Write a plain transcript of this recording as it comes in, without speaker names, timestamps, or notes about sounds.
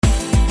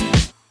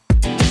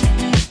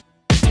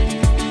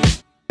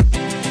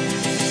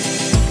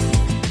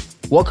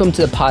Welcome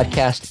to the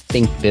podcast,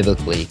 Think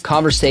Biblically,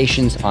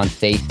 conversations on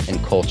faith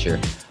and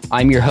culture.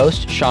 I'm your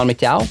host, Sean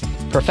McDowell,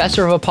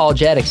 professor of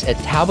apologetics at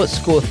Talbot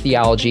School of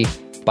Theology,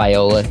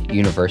 Biola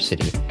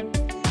University.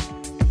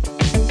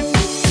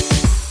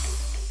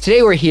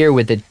 Today we're here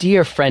with a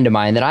dear friend of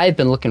mine that I've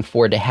been looking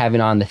forward to having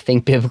on the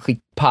Think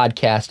Biblically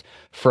podcast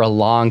for a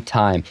long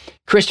time.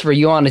 Christopher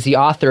Yuan is the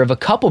author of a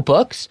couple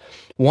books,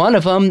 one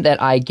of them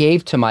that I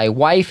gave to my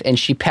wife and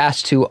she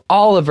passed to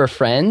all of her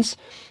friends,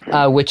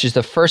 which is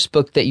the first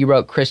book that you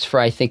wrote, Christopher,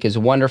 I think is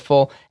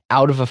wonderful,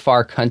 Out of a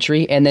Far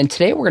Country. And then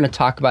today we're going to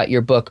talk about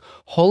your book,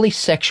 Holy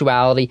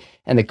Sexuality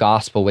and the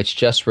Gospel, which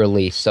just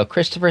released. So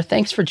Christopher,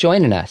 thanks for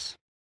joining us.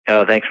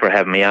 Oh, thanks for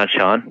having me on,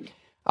 Sean.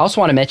 I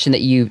also want to mention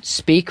that you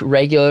speak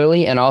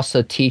regularly and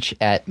also teach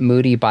at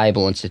Moody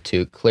Bible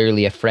Institute,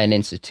 clearly a Friend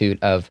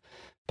Institute of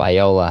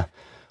Biola.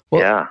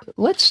 Well, yeah.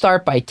 Let's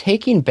start by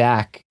taking you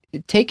back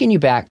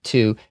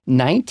to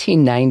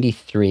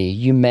 1993.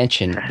 You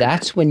mentioned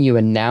that's when you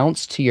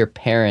announced to your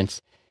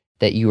parents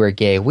that you were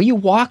gay. Will you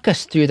walk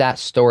us through that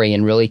story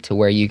and really to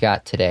where you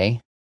got today?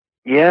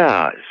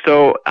 Yeah.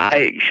 So,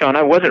 Sean,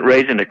 I wasn't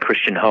raised in a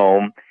Christian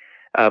home,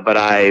 but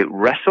I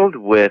wrestled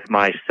with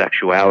my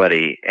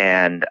sexuality,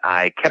 and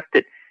I kept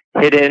it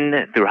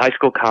hidden through high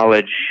school,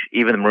 college,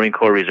 even the Marine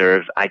Corps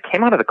Reserves. I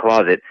came out of the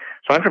closet.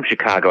 So I'm from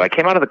Chicago. I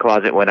came out of the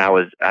closet when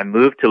I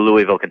moved to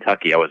Louisville,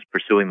 Kentucky. I was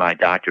pursuing my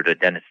doctorate of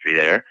dentistry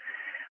there.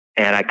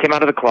 And I came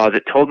out of the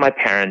closet, told my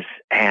parents,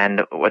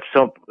 and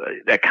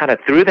kind of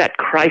through that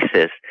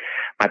crisis,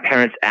 my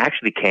parents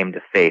actually came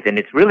to faith. And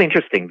it's really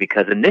interesting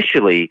because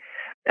initially,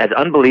 as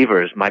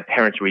unbelievers, my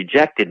parents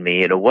rejected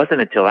me, and it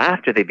wasn't until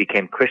after they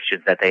became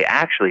Christians that they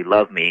actually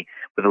loved me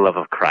with the love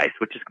of Christ,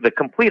 which is the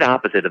complete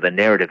opposite of the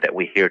narrative that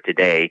we hear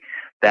today,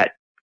 that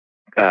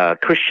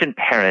Christian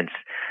parents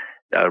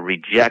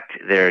reject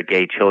their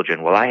gay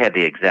children. Well, I had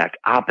the exact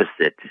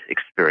opposite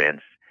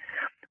experience.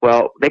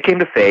 Well, they came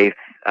to faith.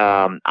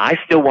 I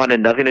still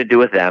wanted nothing to do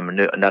with them,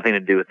 nothing to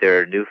do with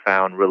their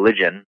newfound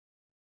religion,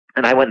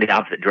 and I went in the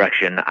opposite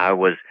direction. I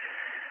was,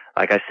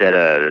 like I said,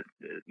 a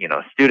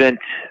student.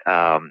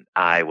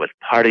 I was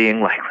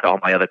partying like with all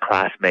my other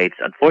classmates.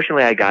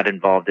 Unfortunately, I got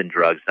involved in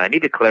drugs. And I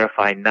need to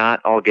clarify, not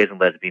all gays and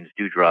lesbians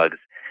do drugs.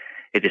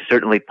 It is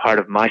certainly part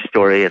of my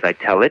story as I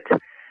tell it.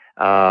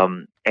 I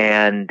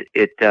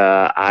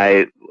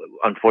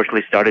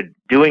unfortunately started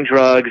doing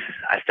drugs.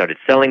 I started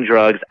selling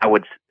drugs. I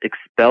was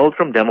expelled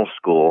from dental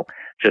school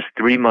just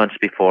 3 months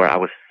before I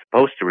was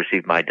supposed to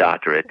receive my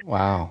doctorate.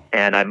 Wow.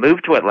 And I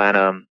moved to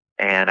Atlanta,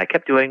 and I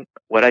kept doing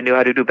what I knew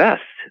how to do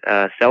best,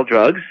 sell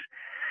drugs.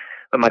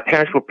 But my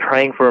parents were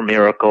praying for a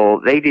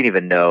miracle. They didn't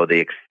even know the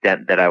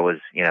extent that I was,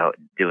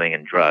 doing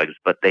in drugs,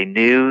 but they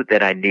knew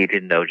that I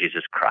needed to know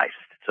Jesus Christ.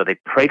 So they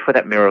prayed for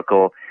that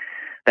miracle.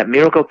 That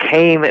miracle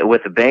came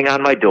with a bang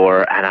on my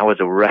door, and I was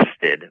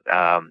arrested.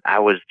 I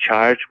was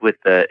charged with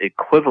the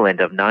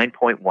equivalent of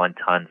 9.1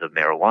 tons of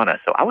marijuana.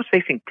 So I was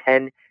facing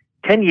 10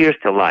 years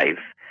to life.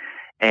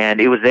 And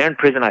it was there in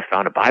prison. I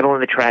found a Bible in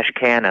the trash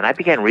can, and I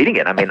began reading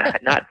it. I mean,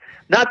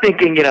 not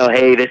thinking,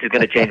 hey, this is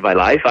going to change my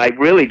life. I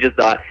really just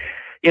thought,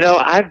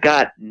 I've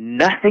got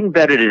nothing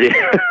better to do.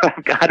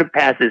 I've got to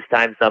pass this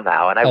time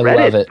somehow. And I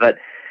read it. But,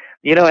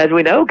 as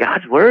we know,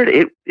 God's Word,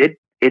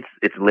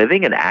 it's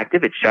living and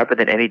active. It's sharper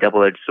than any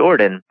double-edged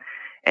sword, and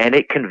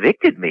it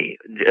convicted me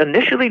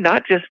initially,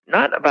 not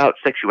about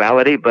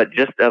sexuality, but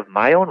just of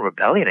my own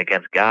rebellion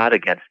against God,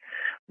 against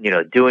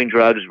doing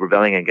drugs,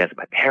 rebelling against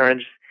my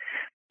parents,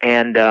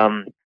 and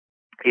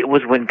it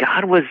was when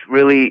God was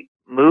really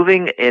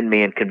moving in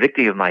me and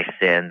convicting of my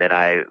sin that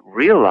I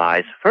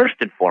realized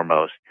first and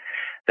foremost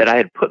that I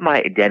had put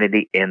my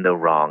identity in the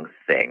wrong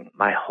thing.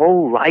 My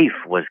whole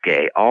life was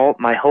gay.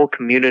 My whole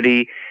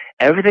community.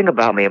 Everything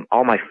about me,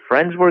 all my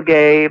friends were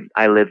gay.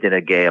 I lived in a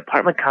gay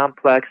apartment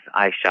complex.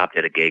 I shopped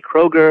at a gay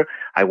Kroger.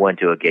 I went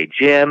to a gay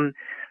gym.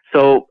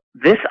 So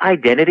this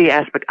identity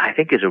aspect, I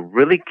think, is a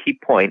really key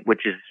point,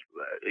 which is,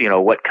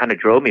 what kind of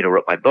drove me to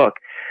write my book.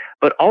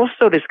 But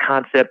also this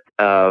concept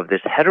of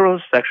this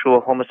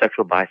heterosexual,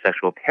 homosexual,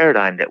 bisexual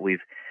paradigm that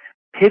we've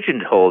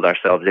pigeonholed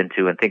ourselves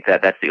into and think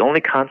that that's the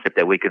only concept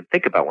that we can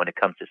think about when it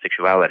comes to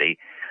sexuality.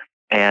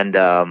 And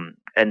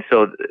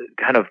so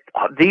kind of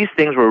these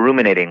things were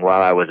ruminating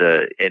while I was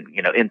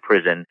in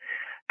prison.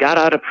 Got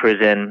out of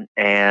prison,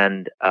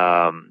 and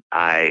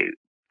I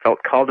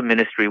felt called to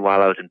ministry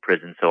while I was in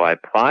prison. So I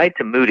applied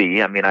to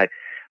Moody. I mean, I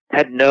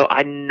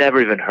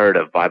never even heard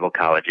of Bible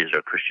colleges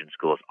or Christian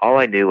schools. All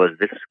I knew was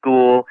this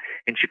school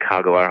in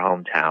Chicago, our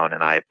hometown,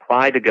 and I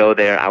applied to go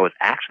there. I was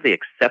actually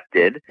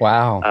accepted.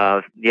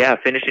 Wow.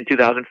 Finished in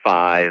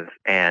 2005,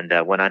 and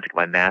went on to get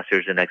my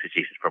master's in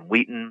exegesis from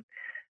Wheaton.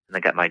 And I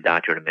got my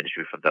doctorate in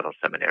ministry from Bethel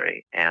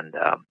Seminary. And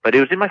but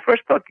it was in my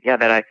first book,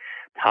 that I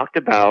talked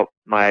about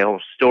my whole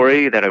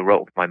story that I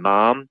wrote with my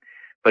mom,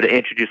 but it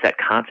introduced that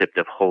concept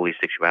of holy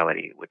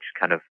sexuality, which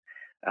kind of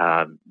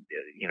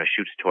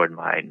shoots toward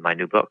my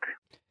new book.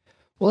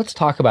 Well, let's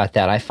talk about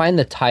that. I find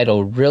the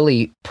title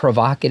really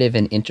provocative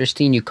and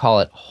interesting. You call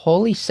it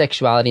Holy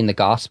Sexuality in the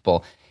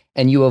Gospel,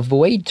 and you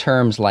avoid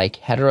terms like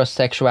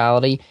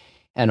heterosexuality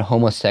and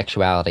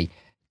homosexuality.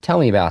 Tell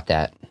me about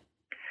that.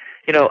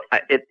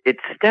 It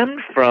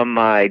stemmed from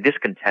my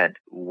discontent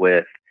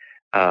with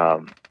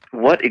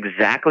what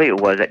exactly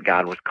it was that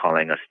God was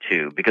calling us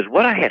to. Because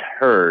what I had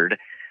heard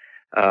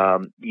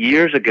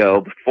years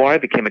ago, before I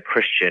became a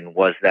Christian,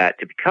 was that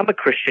to become a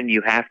Christian,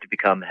 you have to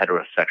become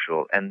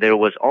heterosexual. And there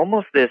was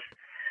almost this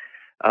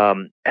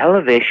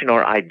elevation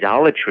or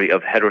idolatry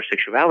of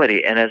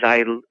heterosexuality. And as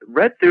I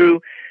read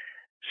through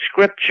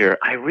Scripture,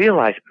 I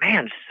realized,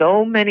 man,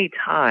 so many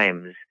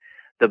times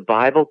the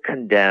Bible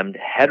condemned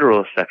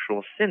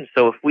heterosexual sin.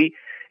 So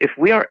if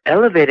we are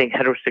elevating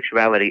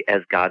heterosexuality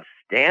as God's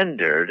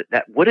standard,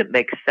 that wouldn't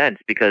make sense,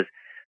 because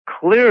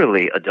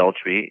clearly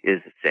adultery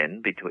is a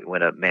sin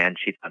when a man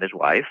cheats on his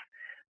wife.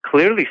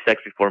 Clearly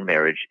sex before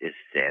marriage is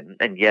sin,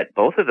 and yet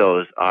both of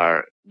those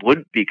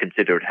would be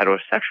considered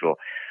heterosexual.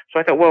 So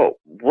I thought, well,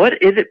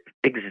 what is it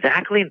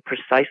exactly and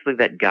precisely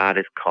that God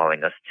is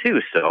calling us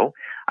to? So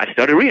I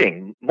started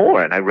reading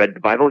more, and I read the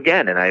Bible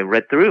again, and I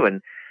read through,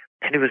 and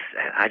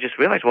I just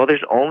realized, well,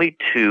 there's only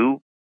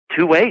two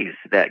ways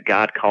that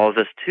God calls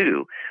us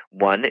to.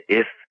 One,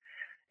 if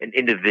an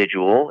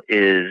individual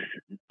is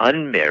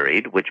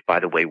unmarried, which, by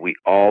the way, we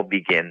all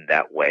begin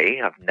that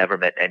way. I've never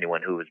met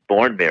anyone who was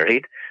born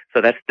married, so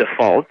that's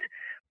default.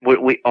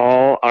 We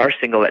all are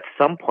single at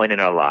some point in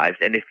our lives,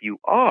 and if you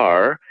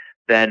are,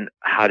 then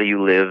how do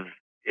you live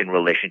in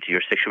relation to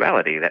your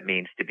sexuality? That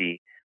means to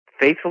be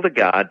faithful to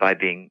God by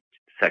being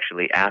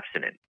sexually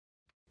abstinent.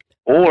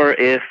 Or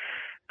if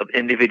an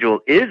individual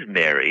is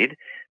married,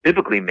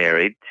 biblically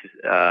married,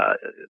 to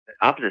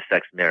opposite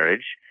sex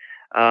marriage,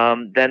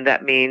 then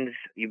that means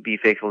you be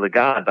faithful to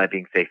God by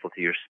being faithful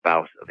to your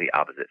spouse of the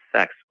opposite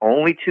sex.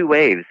 Only two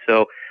ways.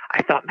 So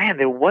I thought, man,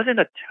 there wasn't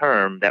a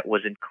term that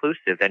was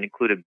inclusive, that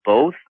included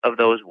both of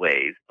those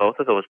ways, both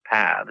of those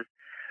paths.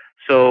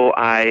 So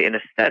I, in a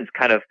sense,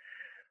 kind of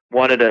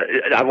wanted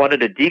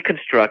to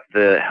deconstruct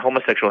the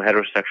homosexual,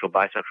 heterosexual,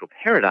 bisexual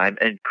paradigm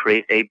and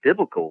create a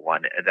biblical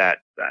one. That,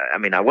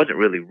 I wasn't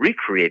really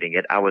recreating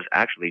it. I was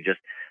actually just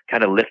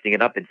kind of lifting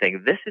it up and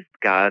saying, this is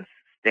God's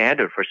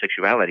standard for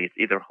sexuality. It's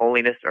either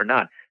holiness or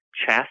not,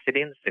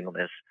 chastity and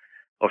singleness,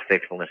 or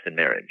faithfulness in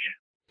marriage.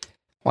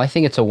 Well, I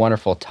think it's a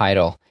wonderful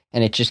title,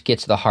 and it just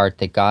gets to the heart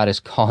that God is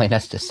calling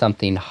us to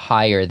something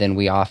higher than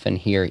we often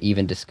hear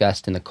even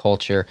discussed in the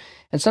culture,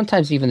 and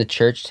sometimes even the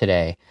church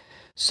today.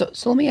 So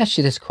let me ask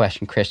you this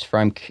question, Christopher.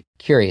 I'm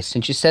curious.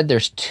 Since you said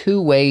there's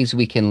two ways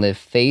we can live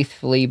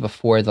faithfully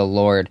before the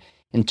Lord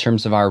in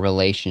terms of our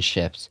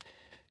relationships,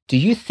 do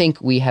you think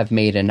we have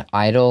made an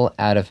idol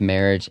out of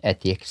marriage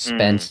at the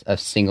expense of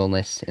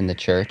singleness in the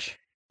church?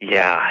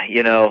 Yeah,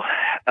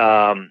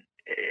 and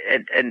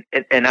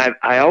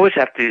I always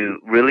have to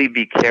really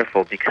be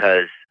careful,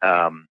 because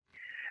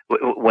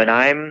when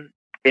I'm,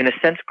 in a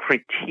sense,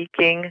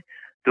 critiquing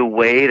the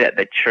way that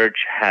the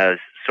church has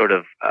sort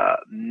of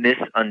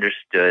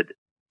misunderstood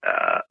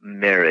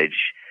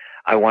marriage,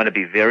 I want to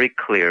be very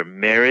clear.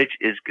 Marriage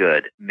is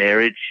good.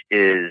 Marriage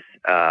is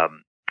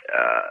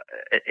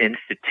an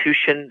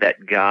institution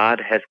that God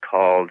has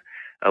called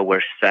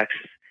where sex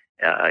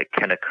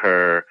can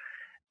occur,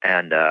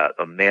 and a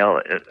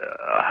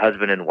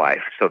husband and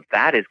wife. So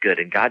that is good.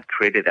 And God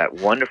created that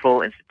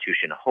wonderful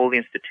institution, a holy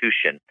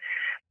institution.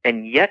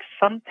 And yet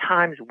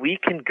sometimes we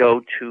can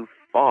go too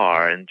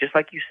far. And just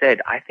like you said,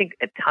 I think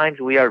at times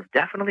we are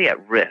definitely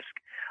at risk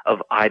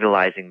of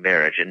idolizing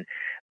marriage.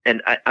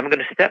 And I'm going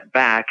to step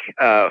back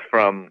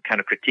from kind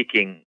of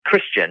critiquing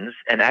Christians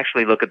and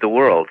actually look at the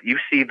world. You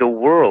see, the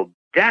world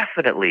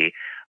definitely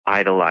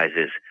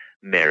idolizes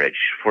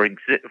marriage. For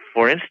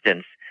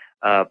instance,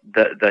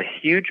 the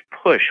huge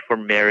push for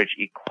marriage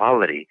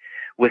equality.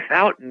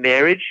 Without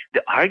marriage,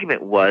 the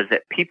argument was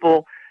that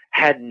people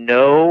had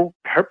no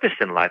purpose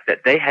in life, that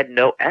they had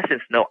no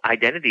essence, no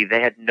identity, they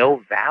had no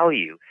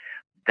value.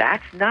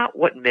 That's not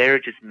what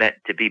marriage is meant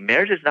to be.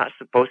 Marriage is not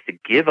supposed to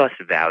give us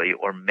value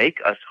or make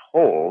us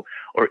whole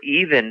or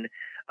even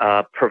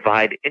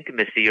provide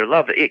intimacy or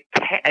love.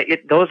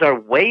 Those are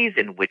ways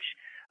in which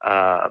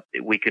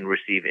we can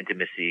receive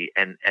intimacy,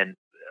 and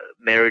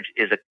marriage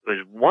is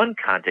one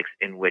context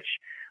in which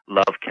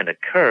love can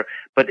occur,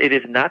 but it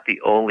is not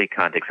the only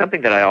context.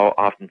 Something that I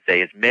often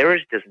say is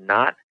marriage does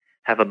not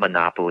have a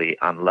monopoly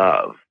on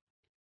love,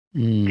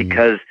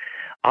 because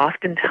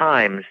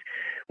oftentimes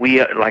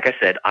we, like I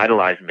said,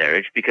 idolize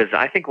marriage, because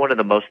I think one of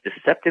the most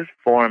deceptive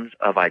forms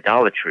of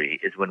idolatry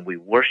is when we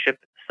worship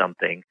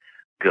something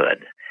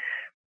good.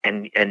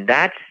 And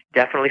that's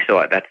definitely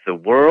so. That's the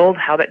world,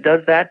 how that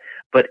does that.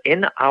 But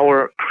in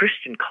our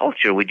Christian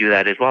culture, we do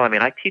that as well.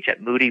 I teach at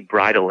Moody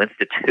Bridal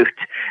Institute,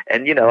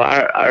 and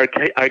our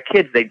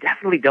kids, they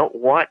definitely don't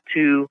want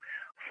to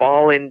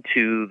fall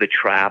into the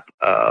trap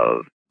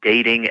of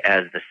dating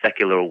as the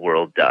secular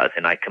world does,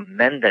 and I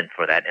commend them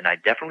for that. And I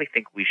definitely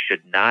think we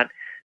should not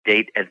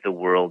date as the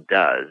world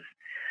does.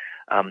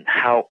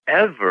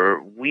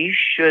 However, we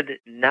should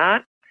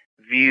not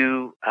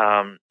view.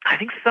 I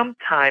think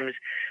sometimes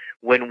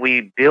when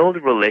we build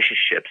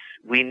relationships,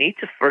 we need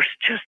to first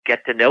just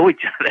get to know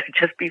each other,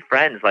 just be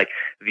friends, like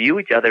view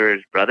each other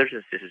as brothers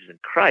and sisters in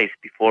Christ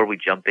before we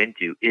jump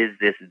into, is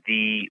this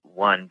the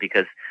one?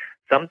 Because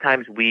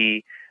sometimes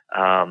we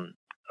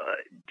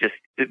just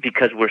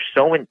because we're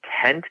so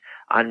intent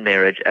on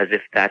marriage as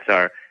if that's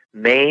our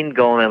main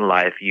goal in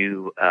life,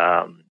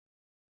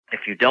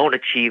 if you don't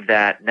achieve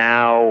that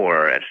now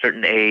or at a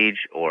certain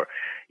age or,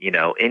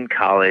 in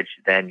college,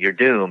 then you're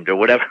doomed or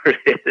whatever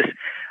it is.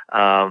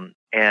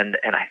 And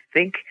I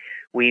think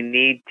we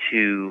need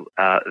to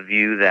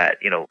view that,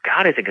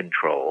 God is in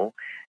control,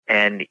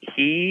 and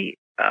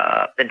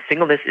and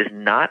singleness is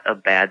not a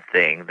bad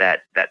thing.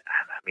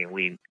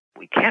 We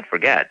can't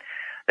forget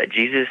that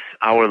Jesus,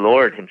 our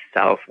Lord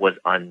himself, was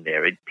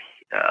unmarried.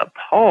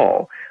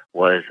 Paul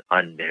was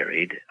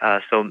unmarried.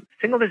 So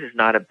singleness is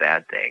not a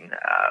bad thing.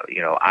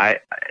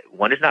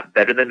 One is not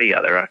better than the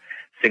other.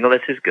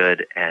 Singleness is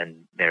good, and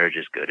marriage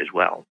is good as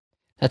well.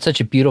 That's such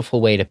a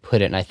beautiful way to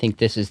put it, and I think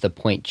this is the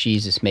point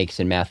Jesus makes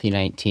in Matthew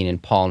 19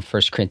 and Paul in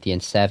 1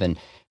 Corinthians 7,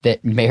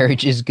 that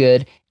marriage is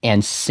good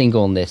and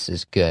singleness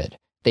is good.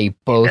 They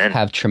both Amen.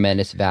 have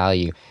tremendous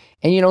value.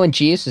 And when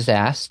Jesus is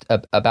asked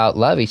about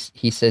love,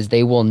 he says,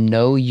 they will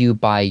know you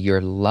by your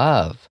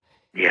love.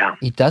 Yeah.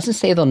 He doesn't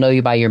say they'll know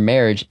you by your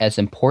marriage, as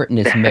important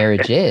as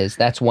marriage is.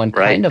 That's one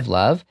Right. kind of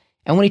love.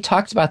 And when he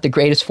talks about the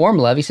greatest form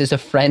of love, he says a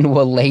friend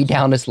will lay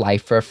down his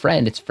life for a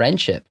friend. It's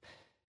friendship.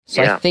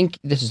 So Yeah. I think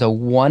this is a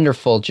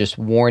wonderful just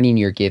warning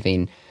you're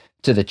giving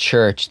to the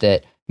church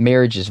that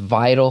marriage is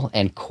vital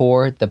and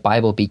core. The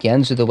Bible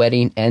begins with a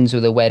wedding, ends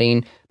with a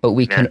wedding, but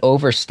we can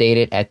overstate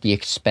it at the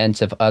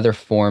expense of other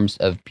forms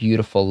of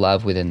beautiful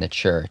love within the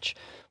church.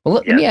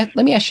 Well, let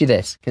me ask you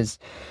this, because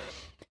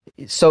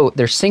so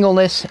there's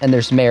singleness and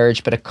there's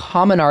marriage, but a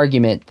common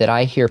argument that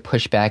I hear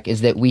pushback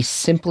is that we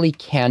simply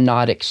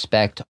cannot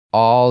expect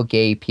all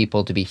gay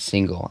people to be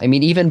single. I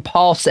mean, even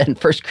Paul said in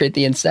 1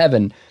 Corinthians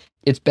 7,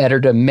 it's better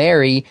to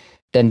marry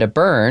than to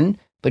burn,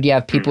 but you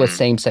have people with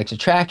same-sex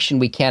attraction.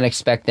 We can't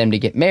expect them to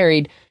get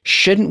married.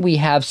 Shouldn't we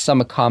have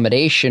some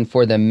accommodation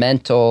for the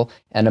mental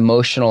and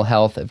emotional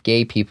health of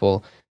gay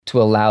people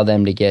to allow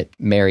them to get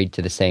married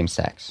to the same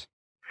sex?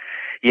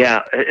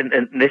 Yeah,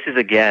 and this is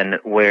again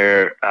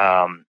where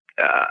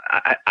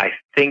I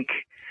think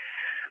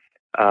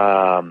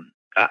I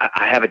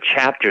have a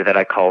chapter that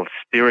I call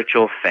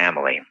Spiritual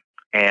Family,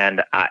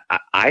 and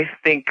I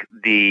think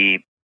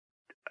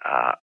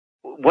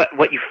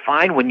what you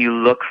find when you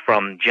look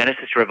from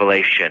Genesis to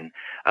Revelation,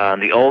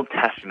 the Old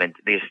Testament,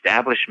 the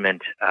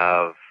establishment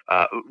of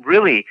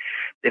really,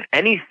 if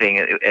anything,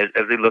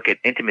 as we look at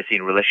intimacy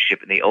and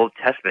relationship in the Old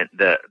Testament,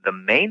 the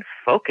main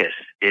focus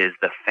is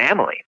the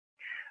family.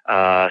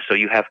 So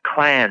you have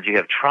clans, you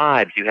have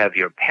tribes, you have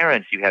your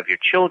parents, you have your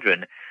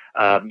children.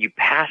 You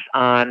pass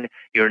on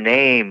your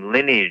name,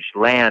 lineage,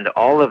 land,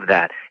 all of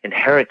that,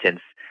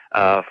 inheritance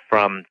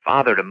from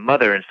father to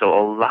mother. And so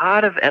a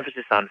lot of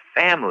emphasis on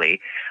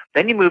family.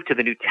 Then you move to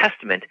the New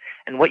Testament,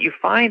 and what you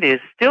find is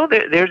still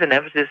there's an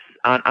emphasis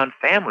on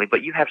family,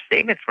 but you have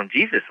statements from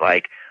Jesus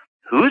like,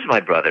 who's my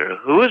brother?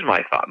 Who is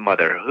my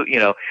mother?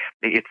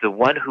 It's the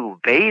one who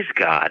obeys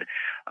God.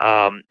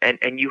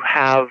 And you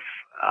have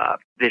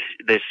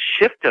this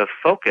shift of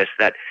focus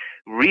that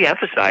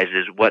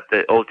reemphasizes what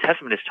the Old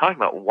Testament is talking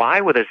about. Why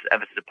would this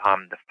emphasis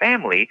upon the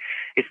family?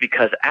 It's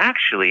because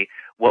actually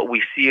what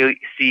we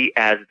see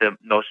as the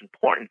most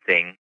important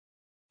thing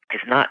is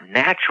not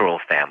natural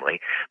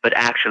family, but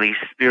actually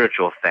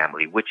spiritual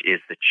family, which is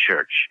the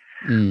church.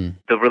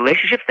 The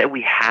relationships that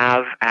we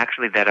have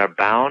actually that are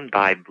bound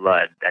by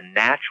blood, a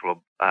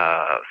natural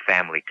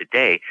family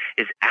today,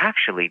 is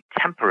actually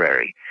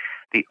temporary.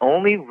 The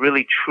only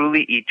really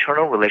truly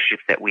eternal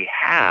relationships that we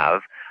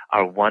have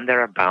are one that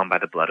are bound by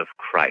the blood of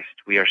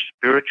Christ. We are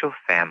spiritual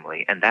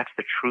family, and that's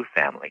the true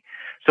family.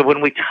 So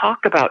when we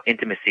talk about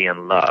intimacy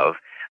and love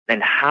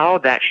and how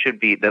that should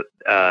be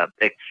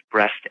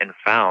expressed and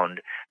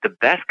found, the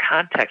best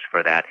context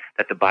for that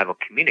the Bible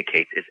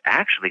communicates is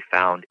actually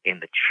found in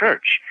the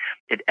church.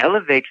 It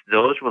elevates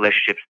those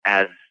relationships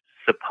as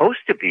supposed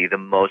to be the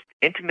most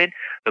intimate,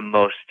 the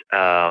most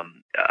that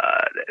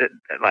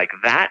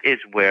is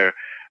where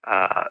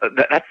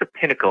that's the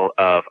pinnacle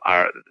of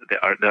our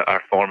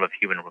form of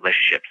human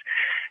relationships.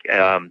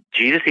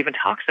 Jesus even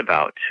talks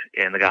about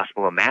in the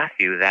Gospel of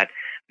Matthew that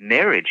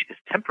marriage is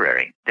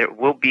temporary. There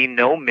will be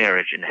no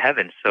marriage in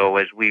heaven. So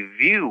as we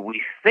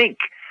think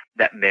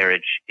that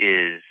marriage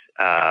is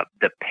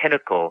the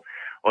pinnacle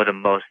or the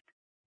most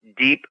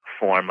deep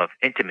form of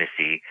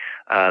intimacy.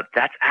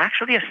 That's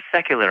actually a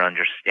secular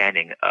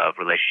understanding of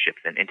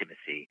relationships and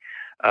intimacy.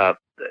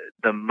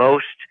 The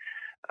most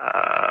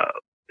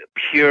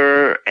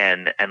pure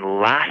and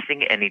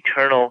lasting and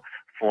eternal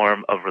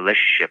form of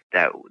relationship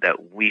that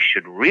we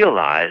should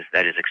realize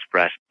that is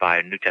expressed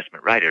by New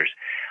Testament writers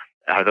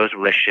are those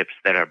relationships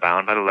that are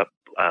bound by the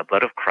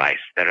blood of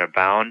Christ, that are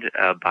bound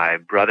by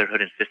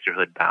brotherhood and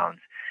sisterhood bounds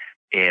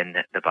in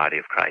the body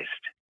of Christ.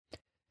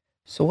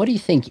 So what do you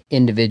think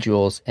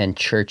individuals and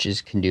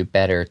churches can do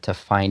better to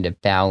find a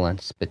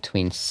balance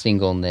between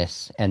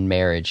singleness and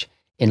marriage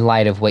in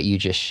light of what you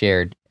just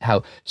shared,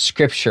 how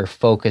Scripture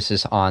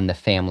focuses on the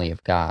family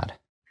of God?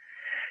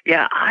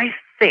 Yeah, I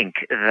think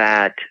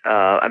that,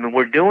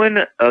 we're doing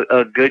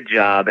a good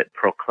job at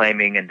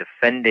proclaiming and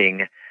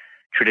defending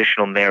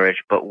traditional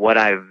marriage, but what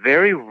I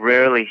very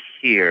rarely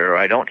hear, or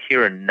I don't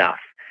hear enough,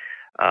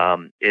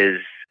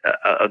 is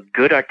a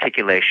good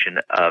articulation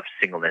of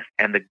singleness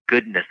and the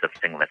goodness of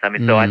singleness.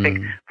 So I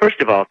think, first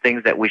of all,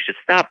 things that we should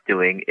stop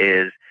doing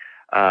is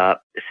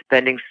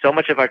spending so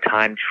much of our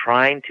time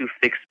trying to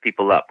fix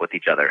people up with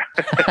each other.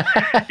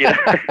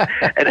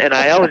 And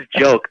I always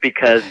joke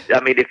because,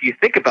 if you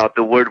think about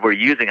the word we're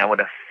using, I want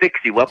to fix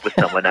you up with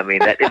someone,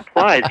 that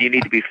implies you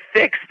need to be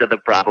fixed to the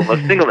problem of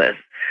singleness.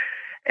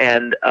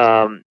 And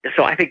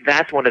so I think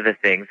that's one of the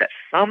things that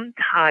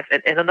sometimes,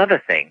 and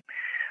another thing,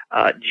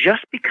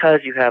 just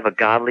because you have a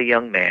godly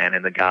young man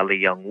and a godly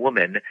young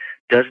woman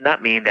does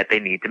not mean that they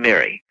need to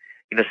marry.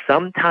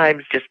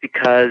 Sometimes just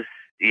because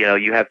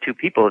you have two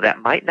people, that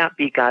might not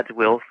be God's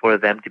will for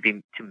them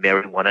to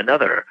marry one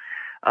another.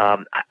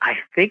 I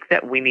think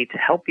that we need to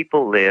help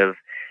people live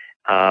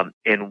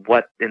in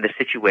the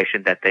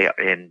situation that they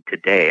are in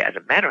today. As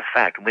a matter of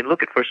fact, when we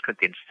look at 1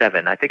 Corinthians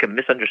 7, I think a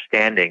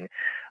misunderstanding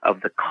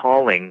of the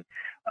calling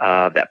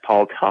that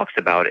Paul talks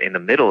about in the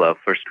middle of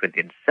 1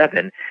 Corinthians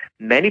 7,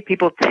 many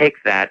people take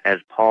that as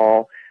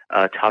Paul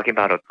talking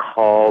about a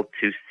call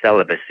to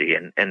celibacy,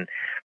 and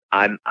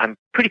I'm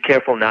pretty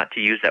careful not to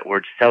use that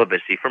word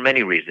celibacy for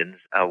many reasons.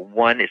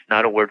 One, it's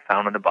not a word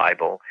found in the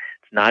Bible.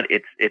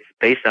 It's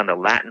based on the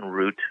Latin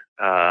root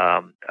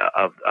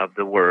of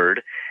the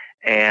word,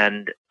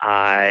 and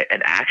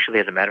actually,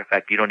 as a matter of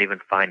fact, you don't even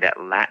find that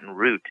Latin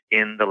root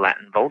in the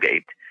Latin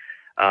Vulgate.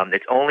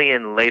 It's only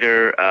in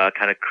later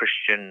kind of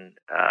Christian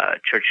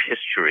church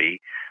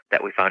history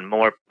that we find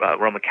more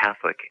Roman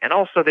Catholic, and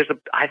also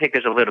I think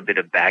there's a little bit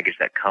of baggage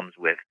that comes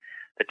with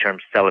the term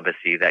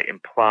celibacy that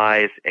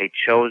implies a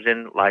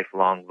chosen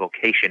lifelong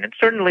vocation. And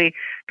certainly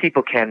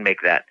people can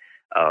make that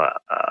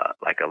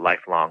like a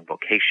lifelong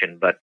vocation,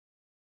 but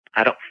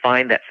I don't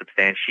find that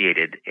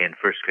substantiated in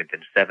 1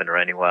 Corinthians 7 or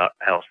anywhere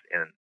else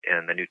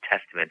in the New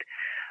Testament.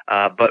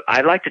 But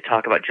I like to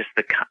talk about just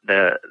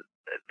the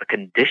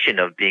condition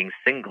of being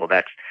single.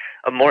 That's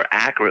a more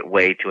accurate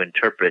way to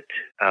interpret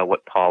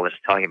what Paul is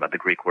talking about, the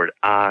Greek word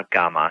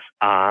agamos,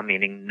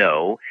 meaning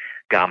no,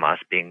 gamos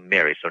being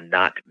married, so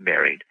not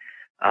married.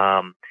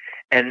 And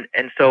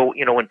so,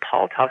 when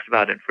Paul talks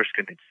about it in 1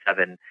 Corinthians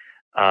 7,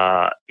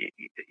 I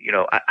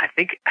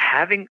think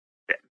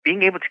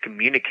being able to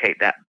communicate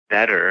that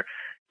better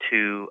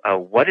to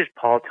what is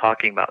Paul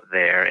talking about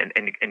there,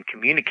 and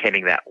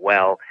communicating that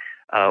well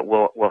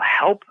will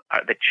help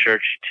the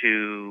church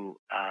to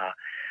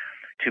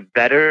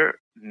better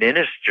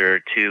minister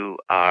to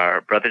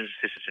our brothers and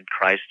sisters in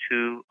Christ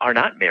who are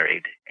not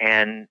married,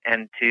 and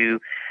to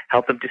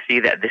help them to see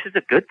that this is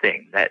a good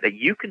thing, that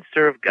you can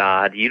serve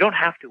God. You don't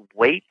have to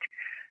wait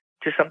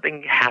till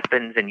something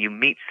happens and you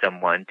meet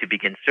someone to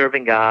begin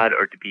serving God,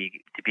 or to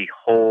be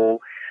whole,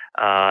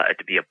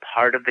 to be a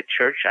part of the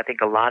church. I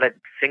think a lot of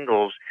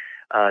singles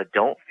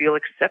don't feel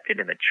accepted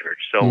in the church.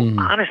 So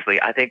honestly,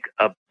 I think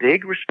a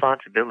big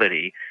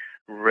responsibility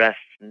rests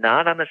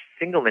not on the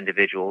single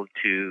individual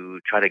to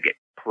try to get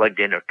plugged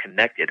in or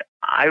connected.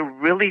 I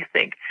really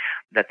think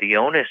that the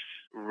onus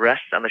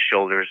rests on the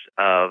shoulders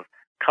of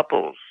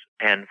couples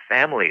and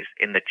families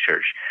in the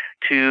church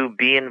to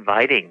be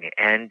inviting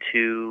and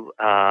to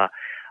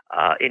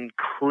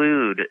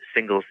include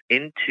singles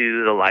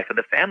into the life of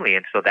the family.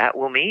 And so that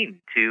will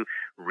mean to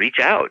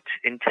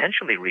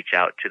intentionally reach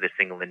out to the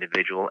single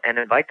individual and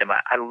invite them.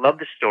 I love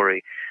the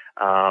story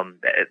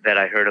that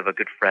I heard of a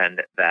good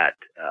friend that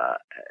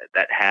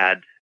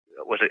had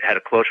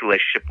a close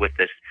relationship with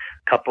this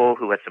couple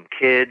who had some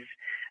kids,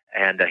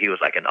 and he was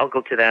like an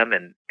uncle to them,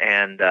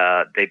 and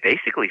they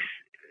basically,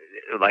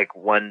 like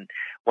one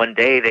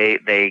day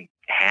they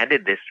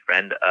handed this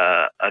friend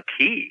a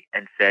key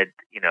and said,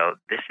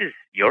 this is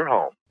your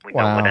home.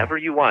 Whenever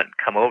you want,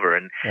 come over.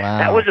 And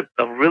that was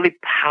a really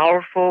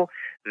powerful,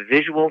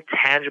 visual,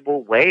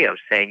 tangible way of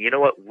saying, you know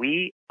what,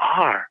 we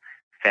are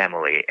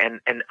family.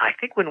 And I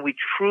think when we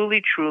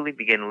truly, truly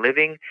begin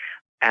living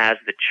as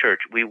the church,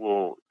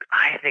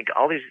 I think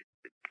all these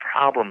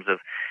problems of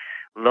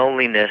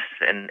loneliness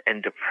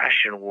and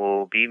depression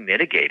will be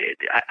mitigated.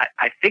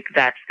 I think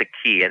that's the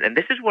key. And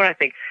this is where I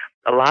think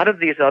a lot of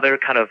these other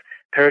kind of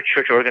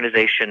parachurch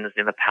organizations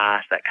in the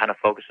past that kind of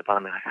focus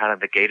upon kind of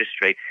the gay to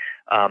straight,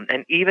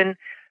 and even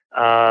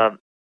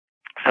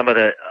some of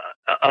the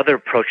other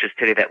approaches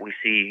today that we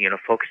see,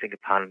 focusing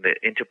upon the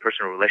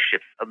interpersonal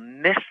relationships,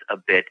 miss a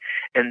bit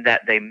in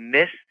that they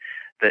miss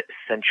the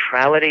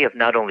centrality of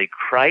not only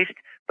Christ,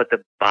 but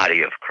the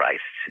body of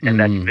Christ. And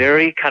that's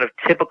very kind of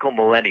typical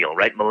millennial,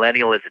 right?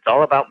 Millennial is, it's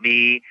all about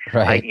me.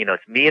 Right.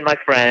 It's me and my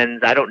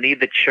friends. I don't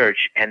need the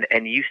church. And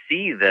you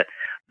see the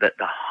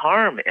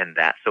harm in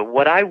that. So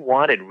what I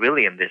wanted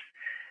really in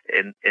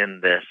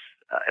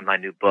my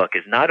new book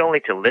is not only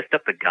to lift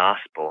up the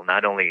gospel,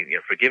 not only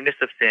forgiveness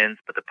of sins,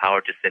 but the power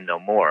to sin no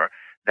more,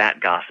 that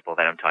gospel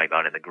that I'm talking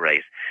about in the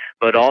grace,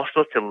 but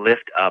also to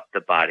lift up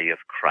the body of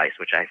Christ,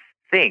 which I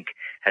think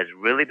has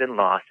really been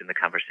lost in the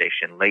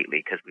conversation lately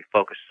because we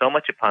focus so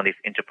much upon these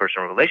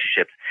interpersonal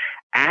relationships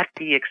at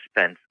the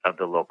expense of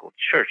the local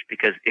church.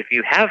 Because if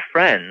you have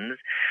friends,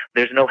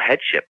 there's no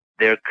headship.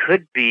 There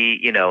could be,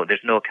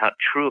 there's no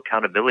true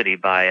accountability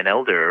by an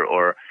elder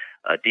or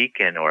a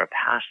deacon or a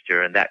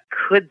pastor, and that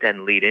could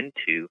then lead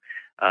into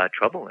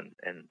trouble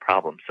and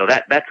problems. So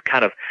that's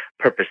kind of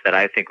purpose that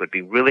I think would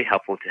be really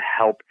helpful to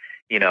help,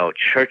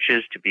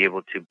 churches to be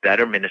able to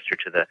better minister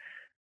to the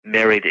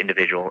married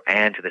individual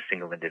and to the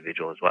single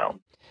individual as well.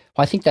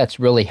 Well, I think that's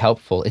really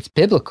helpful. It's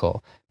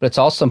biblical, but it's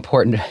also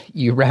important.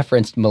 You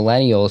referenced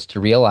millennials to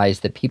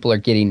realize that people are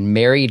getting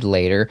married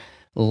later,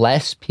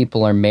 less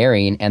people are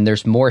marrying, and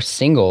there's more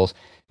singles.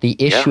 The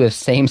issue of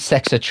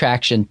same-sex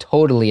attraction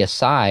totally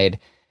aside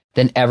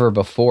than ever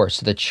before.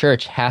 So the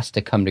church has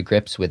to come to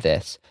grips with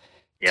this.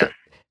 Yes.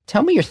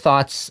 Tell me your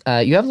thoughts.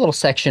 You have a little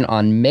section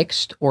on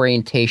mixed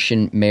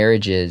orientation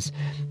marriages.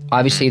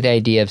 Obviously, the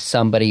idea of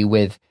somebody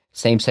with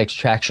same-sex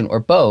attraction or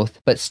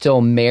both, but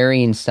still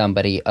marrying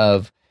somebody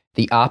of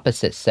the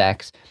opposite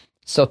sex.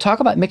 So talk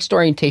about mixed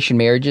orientation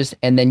marriages,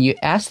 and then you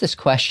ask this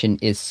question,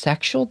 is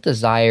sexual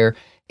desire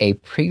a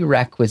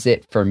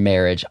prerequisite for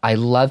marriage? I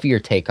love your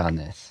take on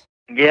this.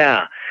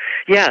 Yeah.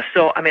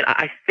 So,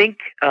 I think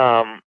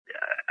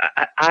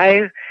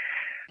I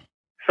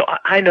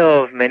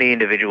know of many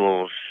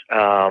individuals,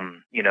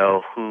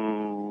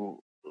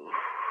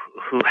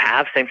 who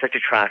have same-sex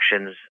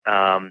attractions,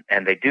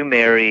 and they do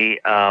marry,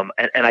 and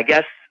I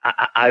guess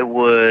I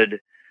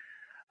would,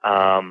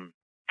 I'm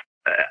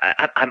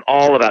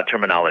all about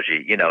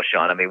terminology,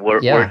 Sean.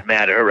 Words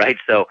matter, right?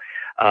 So,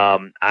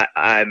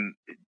 I'm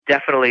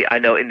definitely, I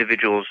know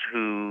individuals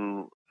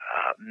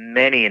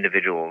many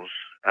individuals,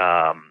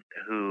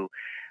 who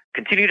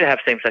continue to have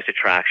same-sex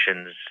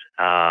attractions,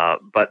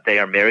 but they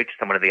are married to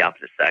someone of the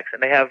opposite sex,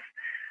 and they have,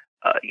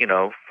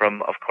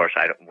 of course,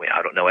 I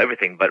don't know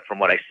everything, but from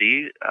what I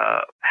see,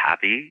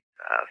 happy,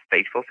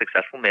 faithful,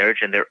 successful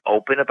marriage, and they're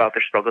open about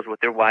their struggles with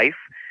their wife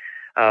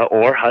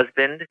or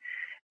husband,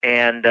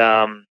 and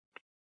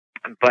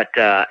but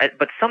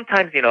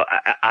sometimes,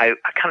 I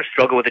kind of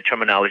struggle with the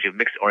terminology of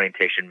mixed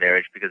orientation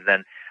marriage, because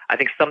then I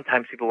think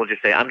sometimes people will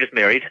just say, I'm just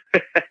married.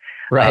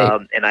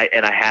 Right. And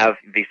I have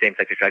these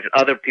same-sex attractions.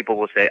 Other people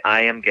will say,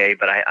 I am gay,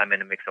 but I'm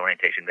in a mixed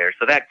orientation marriage.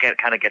 So that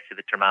kind of gets to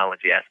the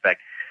terminology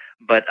aspect.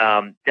 But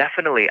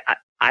definitely,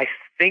 I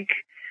think,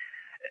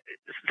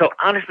 so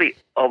honestly,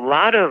 a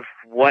lot of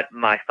what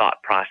my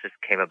thought process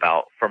came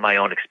about from my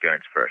own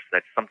experience first.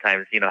 That's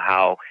sometimes,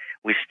 how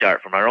we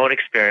start from our own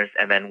experience,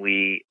 and then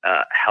we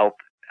help,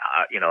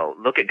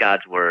 look at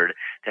God's word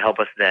to help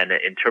us then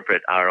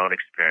interpret our own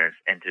experience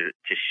and to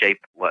shape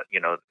what,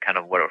 kind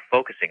of what we're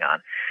focusing on.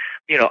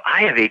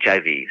 I have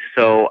HIV,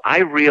 so I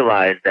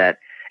realize that,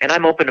 and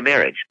I'm open to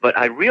marriage, but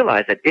I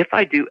realize that if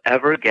I do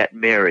ever get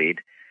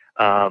married,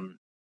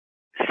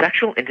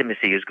 sexual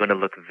intimacy is going to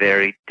look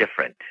very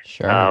different.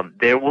 Sure.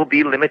 There will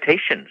be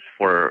limitations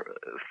for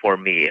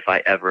me if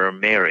I ever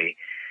marry,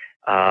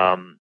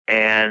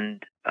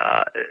 and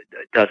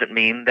doesn't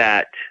mean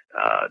that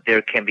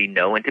there can be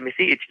no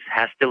intimacy. It just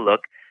has to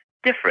look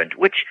different,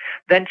 which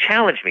then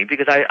challenged me,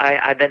 because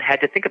I then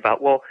had to think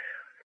about, well,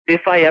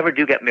 if I ever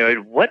do get married,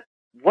 what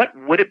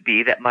would it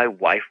be that my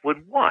wife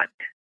would want?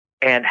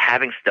 And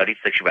having studied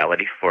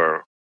sexuality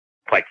for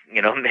quite,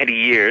 many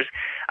years,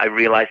 I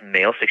realized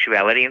male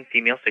sexuality and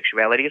female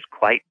sexuality is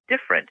quite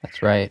different.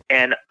 That's right.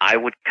 And I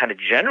would kind of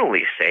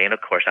generally say, and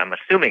of course I'm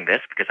assuming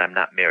this because I'm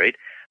not married,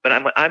 but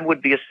I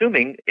would be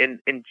assuming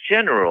in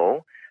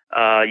general,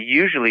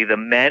 usually the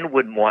men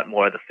would want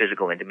more of the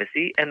physical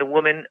intimacy, and the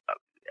woman,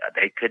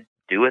 they could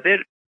do with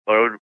it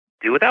or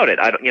do without it.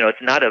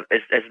 It's not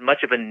as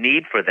much of a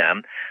need for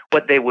them.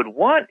 What they would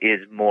want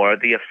is more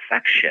the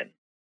affection.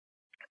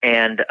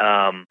 And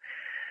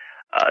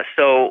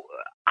so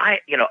I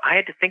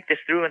had to think this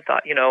through and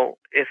thought,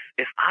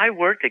 if I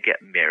were to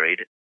get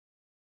married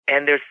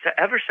and there's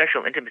ever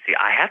sexual intimacy,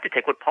 I have to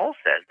take what Paul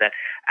says, that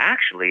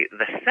actually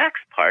the sex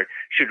part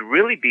should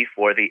really be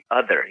for the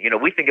other.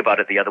 We think about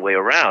it the other way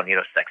around.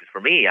 Sex is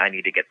for me. I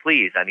need to get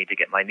pleased. I need to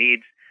get my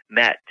needs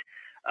met.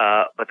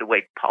 But the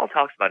way Paul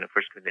talks about it in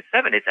 1 Corinthians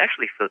 7, it's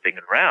actually flipping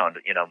it around.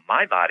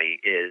 My body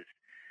is,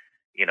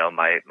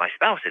 my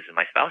spouse's, and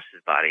my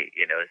spouse's body,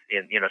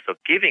 so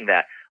giving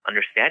that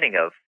understanding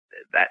of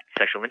that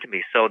sexual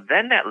intimacy. So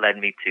then that led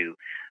me to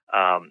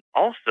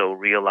also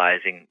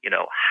realizing,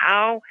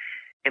 how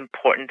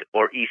important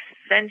or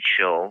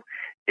essential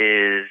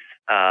is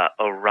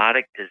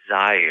erotic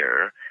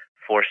desire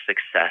for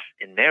success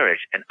in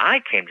marriage. And I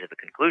came to the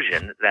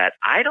conclusion that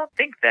I don't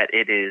think that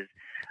it is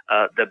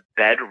the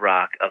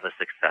bedrock of a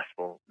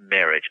successful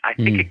marriage. I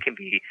think it can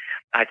be.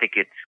 I think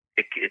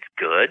it's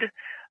good.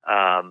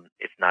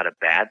 It's not a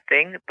bad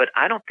thing, but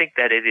I don't think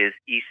that it is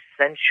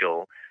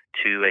essential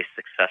to a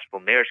successful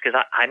marriage.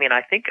 Because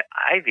I think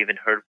I've even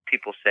heard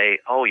people say,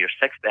 "Oh, your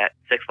sex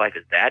life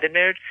is bad in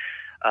marriage."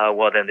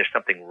 Well, then there's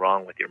something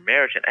wrong with your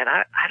marriage, and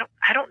I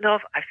don't know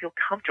if I feel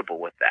comfortable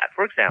with that.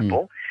 For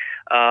example,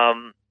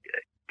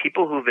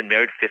 people who've been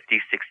married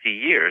 50, 60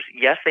 years.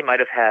 Yes, they might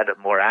have had a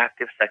more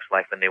active sex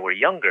life when they were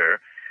younger,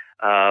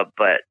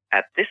 but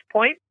at this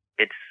point,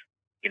 it's,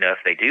 if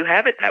they do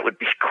have it, that would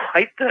be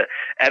quite the,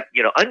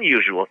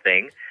 unusual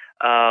thing.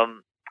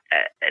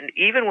 And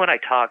even when I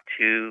talk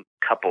to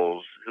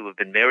couples who have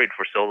been married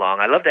for so long,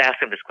 I love to ask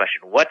them this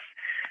question: what's,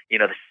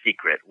 the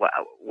secret?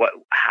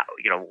 How,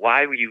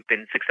 why you've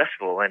been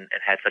successful and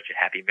had such a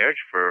happy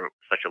marriage for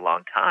such a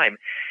long time?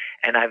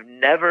 And I've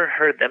never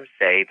heard them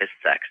say the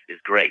sex is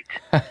great.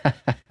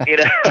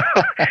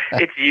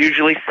 It's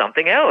usually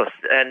something else.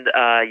 And,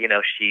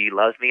 she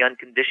loves me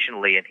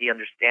unconditionally and he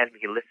understands me,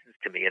 he listens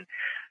to me. And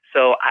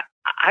so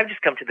I've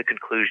just come to the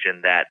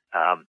conclusion that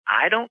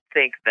I don't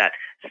think that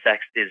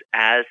sex is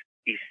as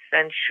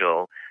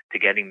essential to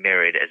getting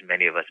married as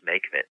many of us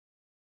make of it.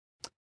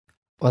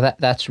 Well,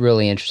 that's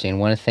really interesting.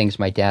 One of the things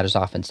my dad has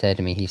often said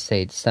to me, he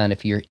said, son,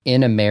 if you're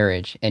in a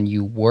marriage and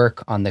you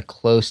work on the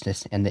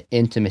closeness and the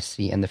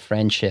intimacy and the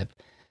friendship,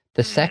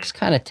 the sex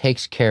kind of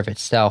takes care of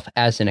itself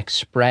as an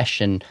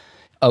expression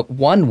of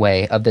one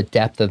way of the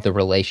depth of the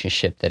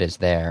relationship that is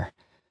there.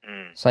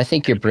 So I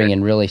think you're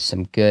bringing really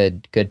some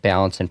good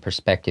balance and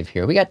perspective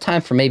here. We got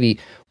time for maybe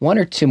one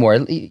or two more.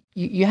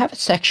 You have a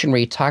section where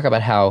you talk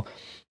about how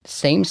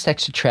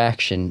same-sex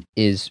attraction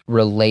is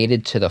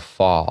related to the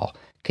fall.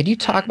 Could you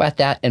talk about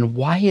that, and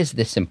why is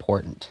this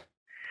important?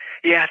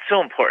 Yeah, it's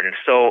so important.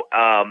 So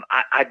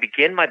I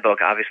begin my book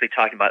obviously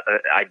talking about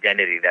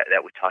identity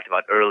that we talked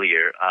about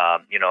earlier,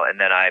 and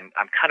then I'm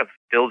kind of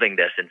building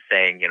this and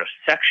saying,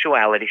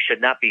 sexuality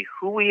should not be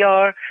who we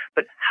are,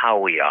 but how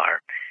we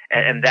are.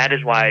 And that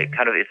is why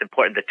kind of it's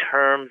important, the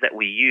terms that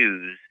we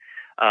use.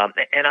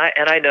 And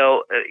I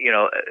know,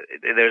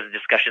 there's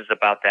discussions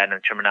about that and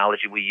the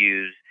terminology we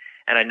use.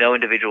 And I know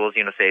individuals,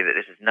 say that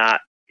this is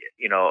not,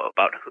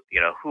 about,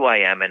 who I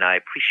am. And I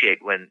appreciate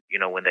when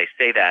they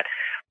say that.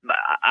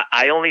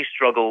 I only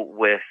struggle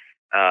with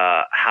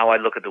how I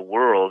look at the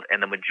world,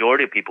 and the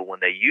majority of people,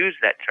 when they use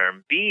that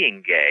term,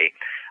 being gay,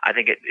 I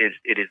think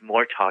it is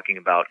more talking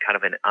about kind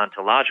of an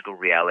ontological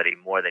reality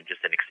more than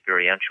just an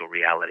experiential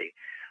reality.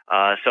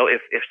 So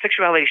if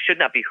sexuality should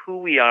not be who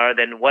we are,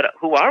 then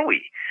who are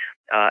we?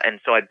 And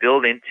so I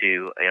build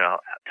into,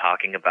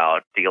 talking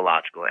about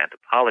theological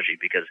anthropology,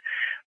 because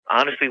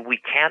honestly, we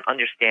can't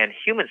understand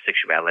human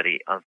sexuality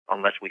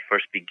unless we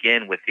first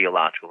begin with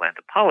theological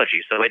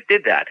anthropology. So it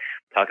did that.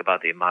 Talk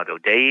about the Imago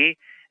Dei,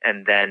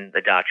 and then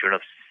the doctrine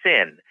of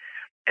sin.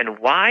 And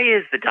why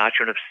is the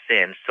doctrine of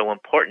sin so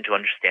important to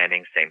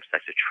understanding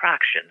same-sex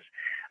attractions?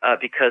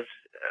 Because,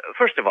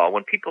 first of all,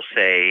 when people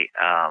say,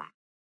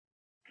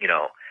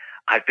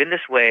 I've been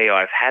this way, or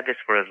I've had this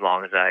for as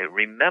long as I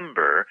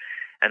remember,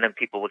 and then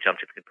people will jump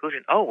to the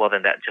conclusion, oh, well,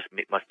 then that just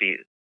must be,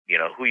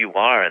 who you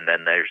are, and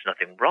then there's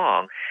nothing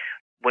wrong.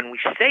 When we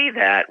say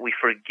that, we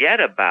forget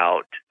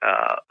about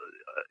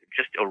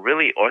just a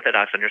really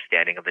orthodox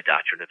understanding of the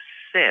doctrine of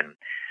sin.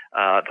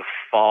 The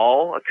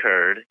fall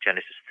occurred,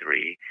 Genesis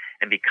 3,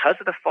 and because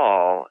of the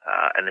fall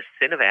and the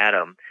sin of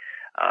Adam,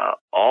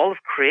 all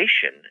of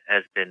creation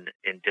has been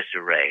in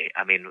disarray.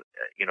 I mean,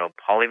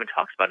 Paul even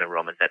talks about in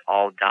Romans that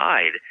all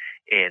died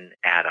in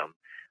Adam.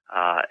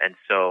 And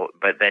so,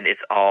 but then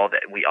it's all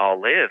that we all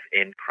live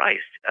in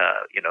Christ,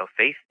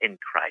 faith in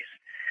Christ.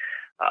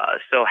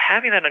 So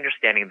having that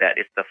understanding that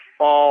it's the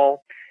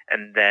fall,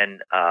 and then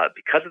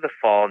because of the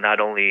fall, not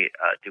only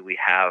do we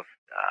have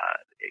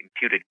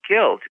imputed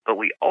guilt, but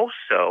we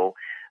also,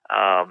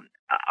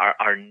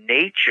 our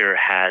nature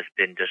has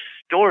been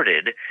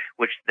distorted,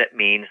 which that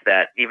means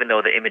that even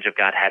though the image of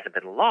God hasn't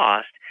been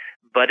lost,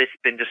 but it's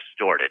been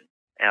distorted,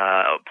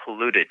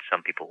 polluted,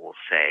 some people will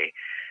say.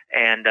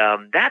 And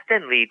that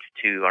then leads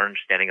to our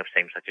understanding of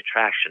same-sex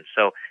attraction.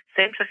 So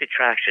same-sex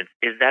attraction,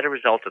 is that a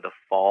result of the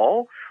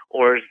fall,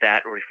 or is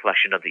that a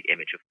reflection of the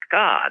image of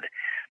God?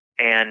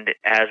 And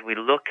as we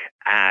look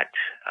at,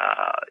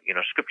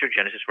 Scripture,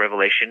 Genesis,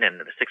 Revelation, and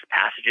the 6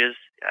 passages,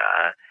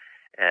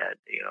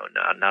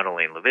 not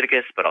only in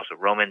Leviticus, but also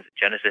Romans,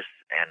 Genesis,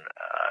 and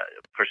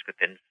 1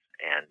 Corinthians,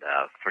 and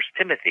 1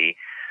 Timothy,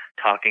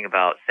 talking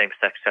about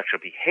same-sex sexual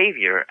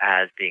behavior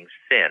as being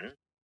sin,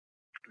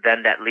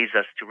 then that leads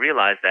us to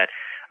realize that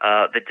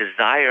the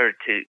desire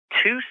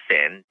to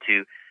sin,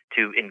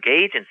 to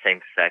engage in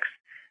same-sex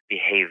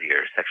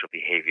behavior, sexual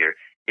behavior,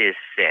 is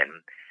sin.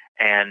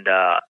 And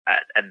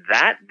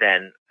that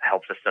then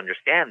helps us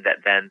understand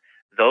that then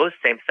those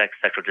same-sex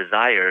sexual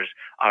desires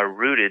are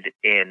rooted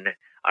in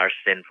our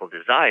sinful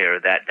desire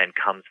that then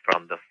comes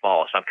from the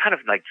fall. So I'm kind of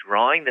like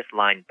drawing this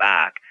line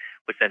back,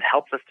 which then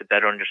helps us to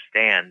better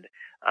understand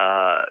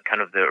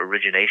kind of the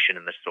origination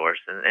and the source,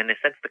 and in a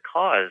sense the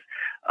cause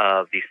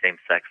of these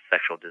same-sex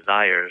sexual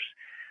desires.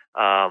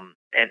 And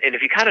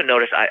if you kind of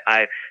notice,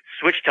 I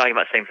switched talking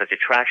about same-sex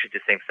attraction to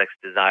same-sex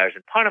desires,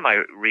 and part of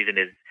my reason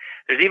is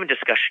there's even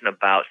discussion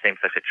about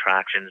same-sex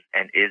attractions,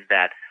 and is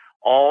that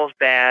all's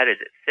bad? Is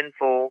it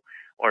sinful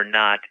or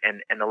not?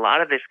 And a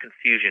lot of this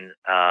confusion,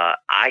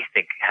 I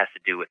think, has to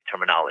do with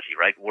terminology,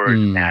 right?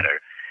 Words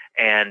matter.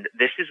 And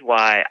this is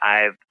why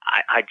I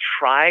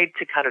tried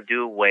to kind of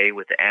do away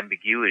with the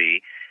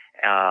ambiguity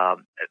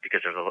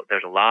because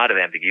there's a lot of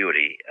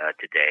ambiguity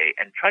today,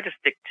 and try to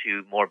stick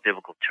to more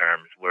biblical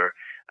terms where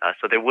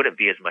so there wouldn't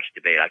be as much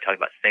debate. I talk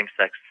about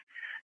same-sex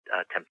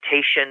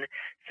temptation,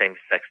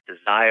 same-sex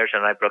desires,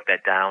 and I broke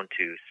that down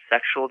to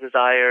sexual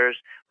desires,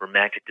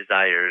 romantic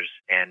desires,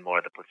 and more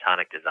of the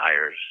platonic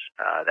desires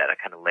that I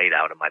kind of laid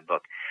out in my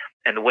book.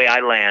 And the way I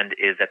land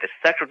is that the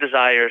sexual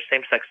desires,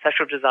 same-sex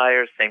sexual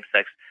desires,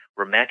 same-sex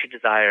romantic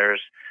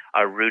desires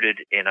are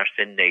rooted in our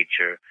sin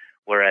nature,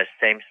 whereas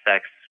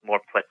same-sex,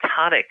 more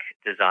platonic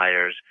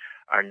desires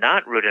are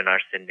not rooted in our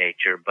sin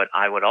nature, but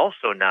I would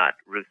also not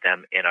root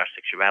them in our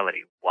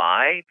sexuality.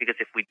 Why? Because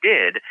if we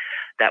did,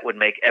 that would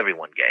make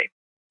everyone gay.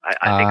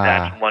 I think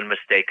that's one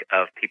mistake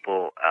of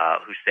people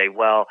who say,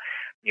 well,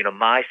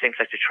 my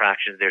same-sex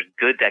attractions, there's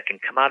good that can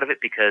come out of it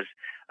because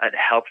it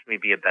helps me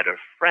be a better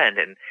friend.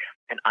 And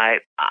I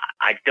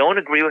don't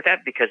agree with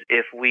that, because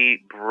if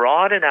we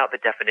broaden out the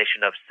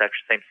definition of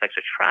same-sex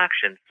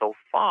attraction so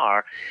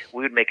far,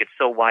 we would make it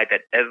so wide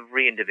that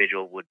every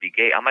individual would be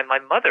gay. My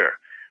mother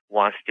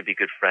wants to be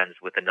good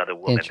friends with another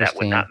woman. That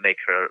would not make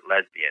her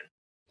lesbian.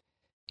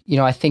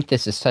 I think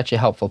this is such a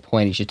helpful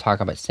point as you talk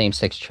about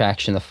same-sex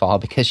attraction in the fall,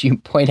 because you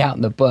point out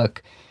in the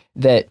book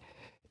that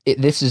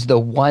this is the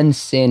one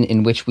sin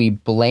in which we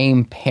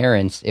blame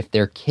parents if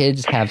their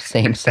kids have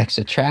same-sex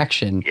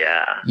attraction.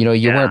 You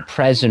weren't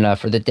present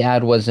enough, or the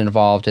dad wasn't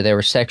involved, or they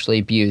were sexually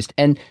abused.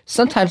 And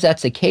sometimes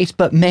that's the case,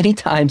 but many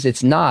times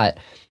it's not.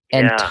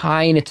 And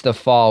tying it to the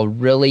fall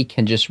really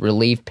can just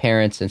relieve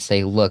parents and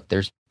say, look,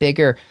 there's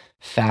bigger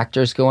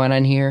factors going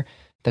on here.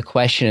 The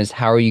question is,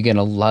 how are you going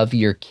to love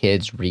your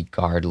kids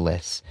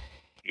regardless?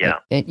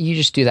 And you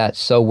just do that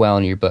so well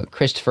in your book.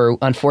 Christopher,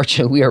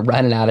 unfortunately, we are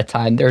running out of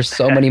time. There's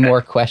so many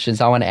more questions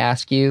I want to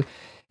ask you.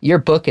 Your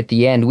book at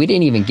the end, we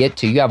didn't even get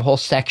to. You have a whole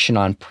section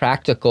on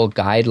practical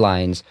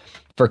guidelines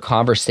for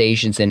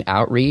conversations and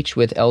outreach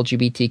with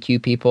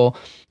LGBTQ people.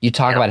 You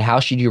talk about how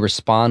should you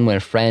respond when a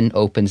friend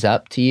opens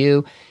up to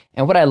you.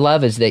 And what I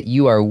love is that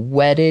you are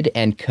wedded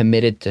and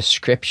committed to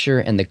Scripture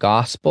and the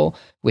gospel,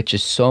 which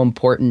is so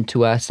important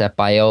to us at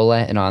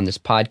Biola and on this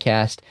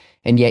podcast.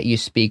 And yet you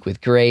speak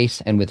with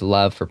grace and with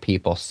love for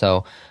people.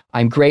 So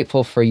I'm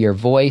grateful for your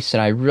voice,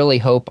 and I really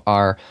hope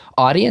our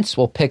audience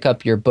will pick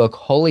up your book,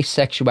 Holy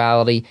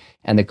Sexuality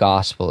and the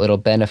Gospel. It'll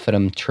benefit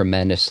them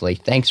tremendously.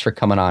 Thanks for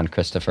coming on,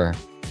 Christopher.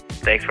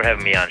 Thanks for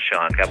having me on,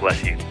 Sean. God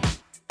bless you.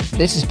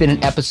 This has been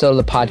an episode of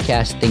the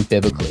podcast Think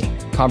Biblically,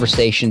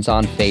 conversations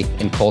on faith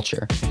and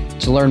culture.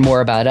 To learn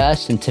more about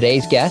us and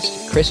today's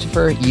guest,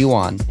 Christopher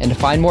Yuan, and to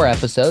find more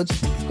episodes,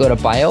 go to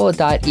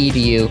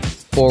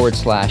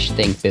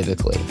biola.edu/Think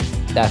Biblically.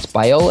 That's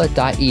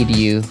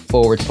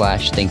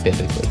biola.edu/Think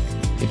Biblically.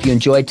 If you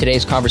enjoyed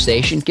today's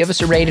conversation, give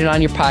us a rating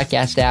on your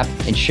podcast app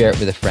and share it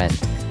with a friend.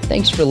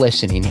 Thanks for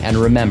listening, and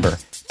remember,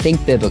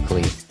 think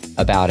biblically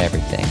about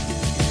everything.